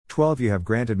12 You have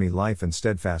granted me life and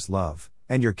steadfast love,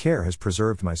 and your care has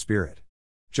preserved my spirit.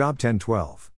 Job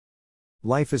 10:12.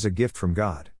 Life is a gift from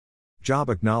God. Job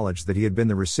acknowledged that he had been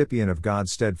the recipient of God's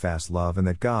steadfast love and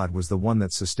that God was the one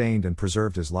that sustained and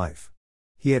preserved his life.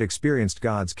 He had experienced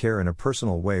God's care in a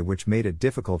personal way, which made it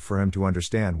difficult for him to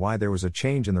understand why there was a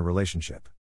change in the relationship.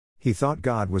 He thought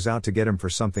God was out to get him for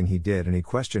something he did, and he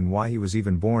questioned why he was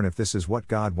even born if this is what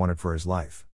God wanted for his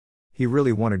life. He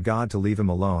really wanted God to leave him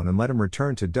alone and let him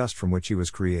return to dust from which he was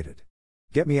created.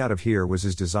 Get me out of here was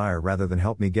his desire, rather than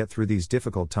help me get through these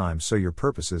difficult times so your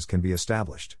purposes can be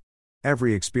established.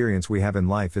 Every experience we have in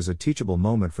life is a teachable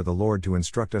moment for the Lord to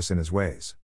instruct us in his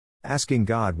ways. Asking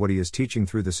God what he is teaching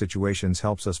through the situations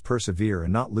helps us persevere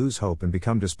and not lose hope and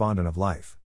become despondent of life.